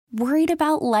Worried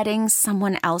about letting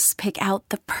someone else pick out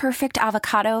the perfect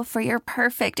avocado for your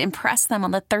perfect impress them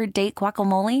on the third date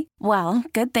guacamole? Well,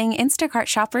 good thing Instacart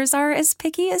shoppers are as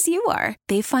picky as you are.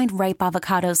 They find ripe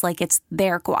avocados like it's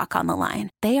their guac on the line.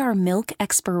 They are milk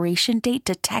expiration date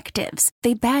detectives.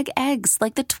 They bag eggs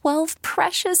like the 12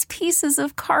 precious pieces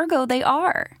of cargo they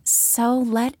are. So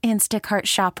let Instacart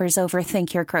shoppers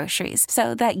overthink your groceries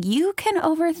so that you can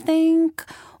overthink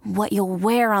what you'll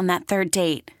wear on that third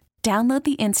date. Download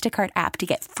the Instacart app to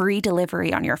get free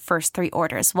delivery on your first 3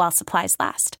 orders while supplies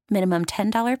last. Minimum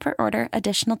 $10 per order.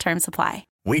 Additional terms apply.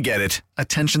 We get it.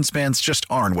 Attention spans just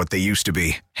aren't what they used to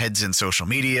be. Heads in social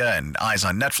media and eyes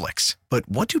on Netflix. But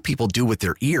what do people do with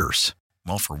their ears?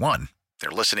 Well, for one, they're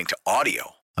listening to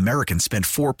audio. Americans spend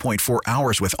 4.4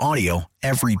 hours with audio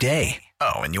every day.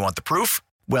 Oh, and you want the proof?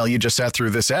 Well, you just sat through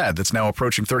this ad that's now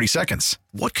approaching 30 seconds.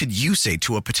 What could you say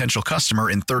to a potential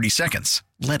customer in 30 seconds?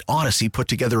 Let Odyssey put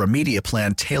together a media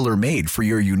plan tailor-made for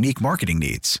your unique marketing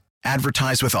needs.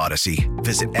 Advertise with Odyssey.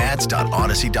 Visit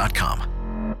ads.odyssey.com.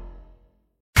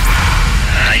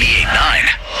 98.9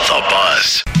 The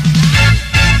Buzz.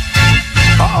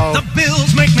 Uh-oh. The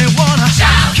Bills make me wanna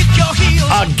kick your heels.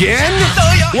 Again?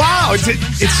 Wow, it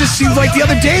just seems like the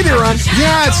other day they were on.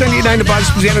 Yeah, it's 98.9 The Buzz.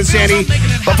 Susanna and Sandy.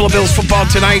 Buffalo Bills football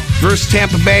tonight versus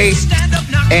Tampa Bay.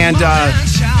 And, of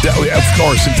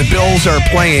course, if the Bills are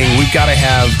playing, we've got to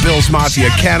have Bills Mafia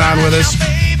Ken on with us.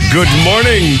 Good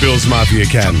morning, Bills Mafia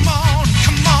Ken.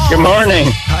 Good morning.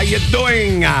 How you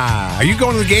doing? Are you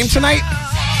going to the game tonight?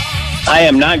 I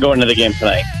am not going to the game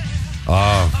tonight.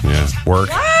 Oh, yeah. Work.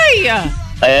 Why?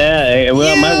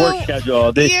 My work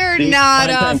schedule. You're not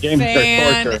a games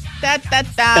fan. are torture. What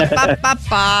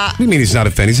do you mean he's not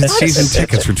a fan? He's had season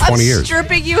tickets for 20 years.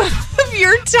 Stripping you of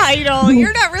your title.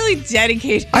 You're not really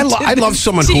dedicated. I love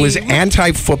someone who is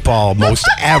anti-football most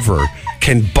ever.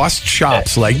 Can bust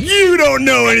chops like, you don't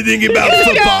know anything about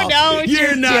football. You don't know what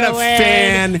You're not a doing.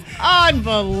 fan.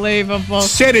 Unbelievable.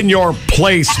 Sit in your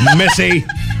place, Missy.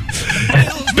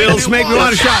 Bills make me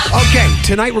want to shop. Okay,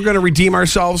 tonight we're going to redeem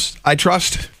ourselves, I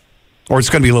trust. Or it's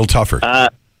going to be a little tougher.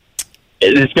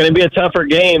 It's going to be a tougher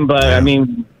game, but, I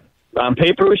mean, on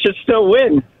paper, we should still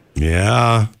win.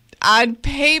 Yeah. On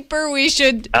paper, we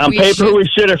should. On paper, we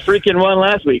should have freaking won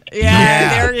last week. Yeah,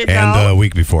 there you go. And the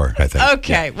week before, I think.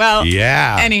 Okay, well,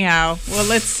 yeah. Anyhow, well,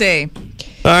 let's see.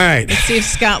 All right. Let's see if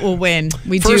Scott will win.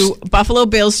 We do Buffalo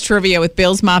Bills trivia with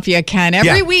Bills Mafia Ken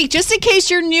every week, just in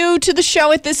case you're new to the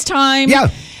show at this time. Yeah.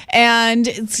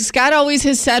 And Scott always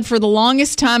has said for the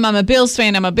longest time, I'm a Bills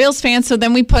fan. So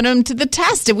then we put him to the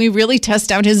test, and we really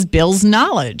test out his Bills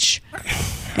knowledge.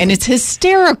 And it's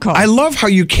hysterical. I love how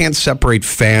you can't separate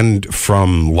fan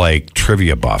from, like,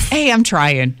 trivia buff. Hey, I'm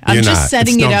trying. I'm You're just not.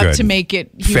 setting It's it no up good. to make it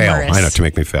humorous. Fail. I know, to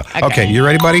make me fail. Okay, you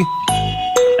ready, buddy?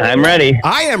 I'm ready.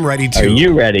 I am ready, too. Are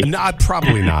you ready? Not,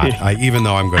 probably not, even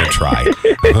though I'm going to try.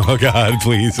 Oh, God,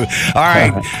 please. All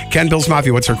right. Ken, Bills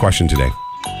Mafia, what's our question today?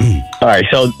 All right,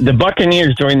 so the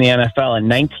Buccaneers joined the NFL in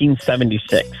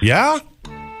 1976. Yeah?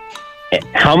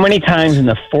 How many times in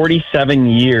the 47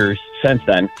 years since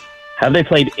then have they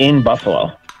played in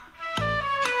Buffalo?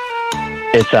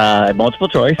 It's multiple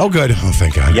choice. Oh, good. Oh,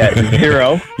 thank God. Yeah,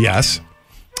 0. Yes.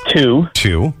 2.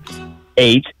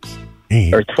 8.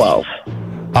 8. Or 12.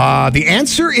 The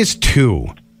answer is 2.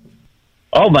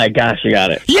 Oh, my gosh, you got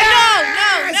it. Yeah! No.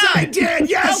 I did.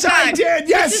 Yes, Hold I on. did.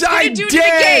 Yes, I do did. it to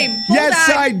the game. Hold Yes,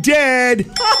 on. I did.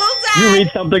 Hold You read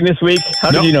something this week?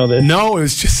 How did you know this? No, it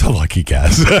was just a lucky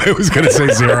guess. I was going to say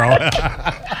 0.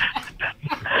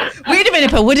 Wait a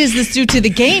minute, but what does this do to the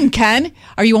game, Ken?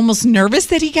 Are you almost nervous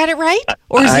that he got it right?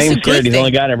 Or is this I'm a good scared he's thing?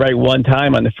 only gotten it right one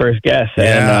time on the first guess,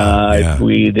 and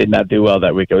we did not do well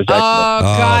that week. It was excellent. Oh,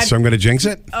 God. So I'm going to jinx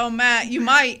it? Oh, Matt, you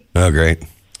might. Oh, great.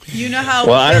 You know how...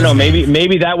 Well, I don't know.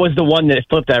 Maybe that was the one that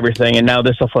flipped everything, and now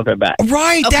this will flip it back.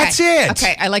 Right, Okay. that's it.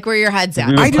 Okay, I like where your head's at.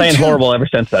 We've been I do playing too. horrible ever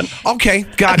since then. Okay,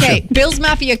 gotcha. Okay, Bills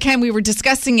Mafia Ken, we were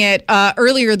discussing it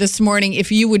earlier this morning.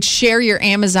 If you would share your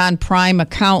Amazon Prime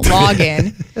account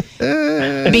login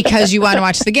because you want to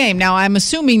watch the game. Now, I'm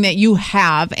assuming that you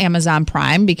have Amazon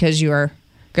Prime because you are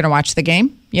going to watch the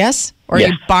game. Yes? Or Yes,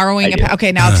 are you borrowing I do.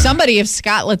 Okay, now if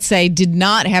Scott, let's say, did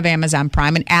not have Amazon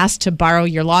Prime and asked to borrow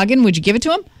your login, would you give it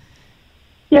to him?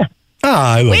 Yeah.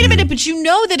 I love Wait a you. minute, but you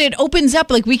know that it opens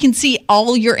up, like we can see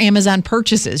all your Amazon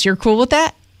purchases. You're cool with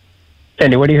that?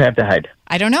 Sandy, what do you have to hide?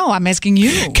 I don't know. I'm asking you.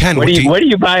 Ken, What are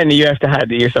you buying that you have to hide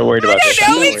that you're so worried about? I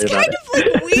don't know. It's kind of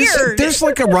like weird. There's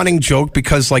like a running joke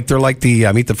because like they're like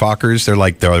the Meet the Fockers. They're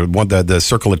like the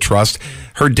Circle of Trust.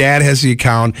 Her dad has the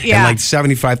account, and like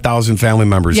 75,000 family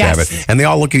members have it, and they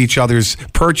all look at each other's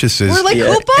purchases. We're like, who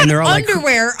bought and they're all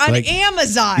underwear on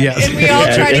Amazon? Yes. And we all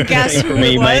try to guess who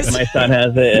it was. My son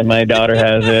has it, and my daughter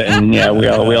has it, and we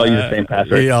all use the same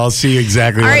password. We all see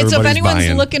exactly. All what right, so if everybody's anyone's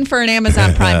buying. looking for an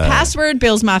Amazon Prime password,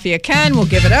 Bill's Mafia Ken will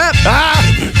give it up.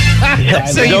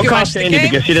 So you Don't can call watch the Sandy game.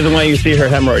 because she doesn't want you to see her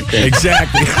hemorrhoid cream.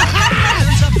 Exactly.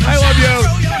 I love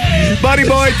you. Buddy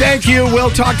boy, thank you. We'll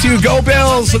talk to you. Go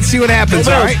Bills. Let's see what happens.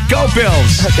 Go All Bills. right. Go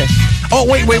Bills. Okay. Oh,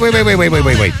 wait.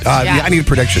 I need a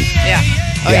prediction. Yeah.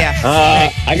 Oh,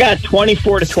 yeah. I got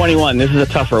 24-21. This is a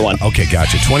tougher one. Okay,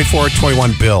 gotcha.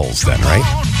 24-21 Bills then, right?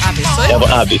 Obviously. Yeah,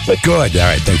 well, obviously. Good. All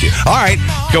right, thank you. All right.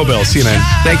 Go Bills. See you, man.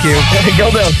 Thank you.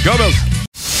 Go Bills. Go Bills.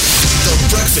 The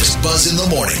Breakfast Buzz in the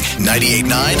morning.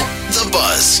 98.9 The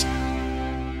Buzz.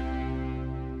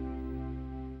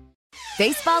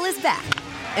 Baseball is back,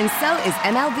 and so is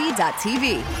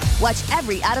MLB.tv. Watch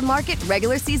every out-of-market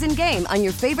regular season game on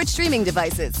your favorite streaming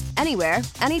devices, anywhere,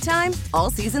 anytime,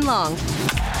 all season long.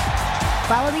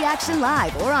 Follow the action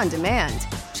live or on demand.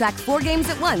 Track 4 games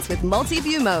at once with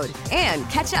multi-view mode and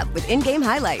catch up with in-game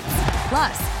highlights.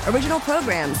 Plus, original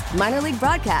programs, minor league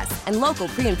broadcasts, and local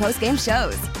pre- and post-game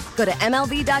shows. Go to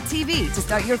MLB.tv to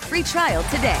start your free trial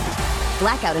today.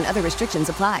 Blackout and other restrictions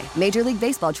apply. Major League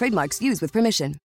Baseball trademarks used with permission.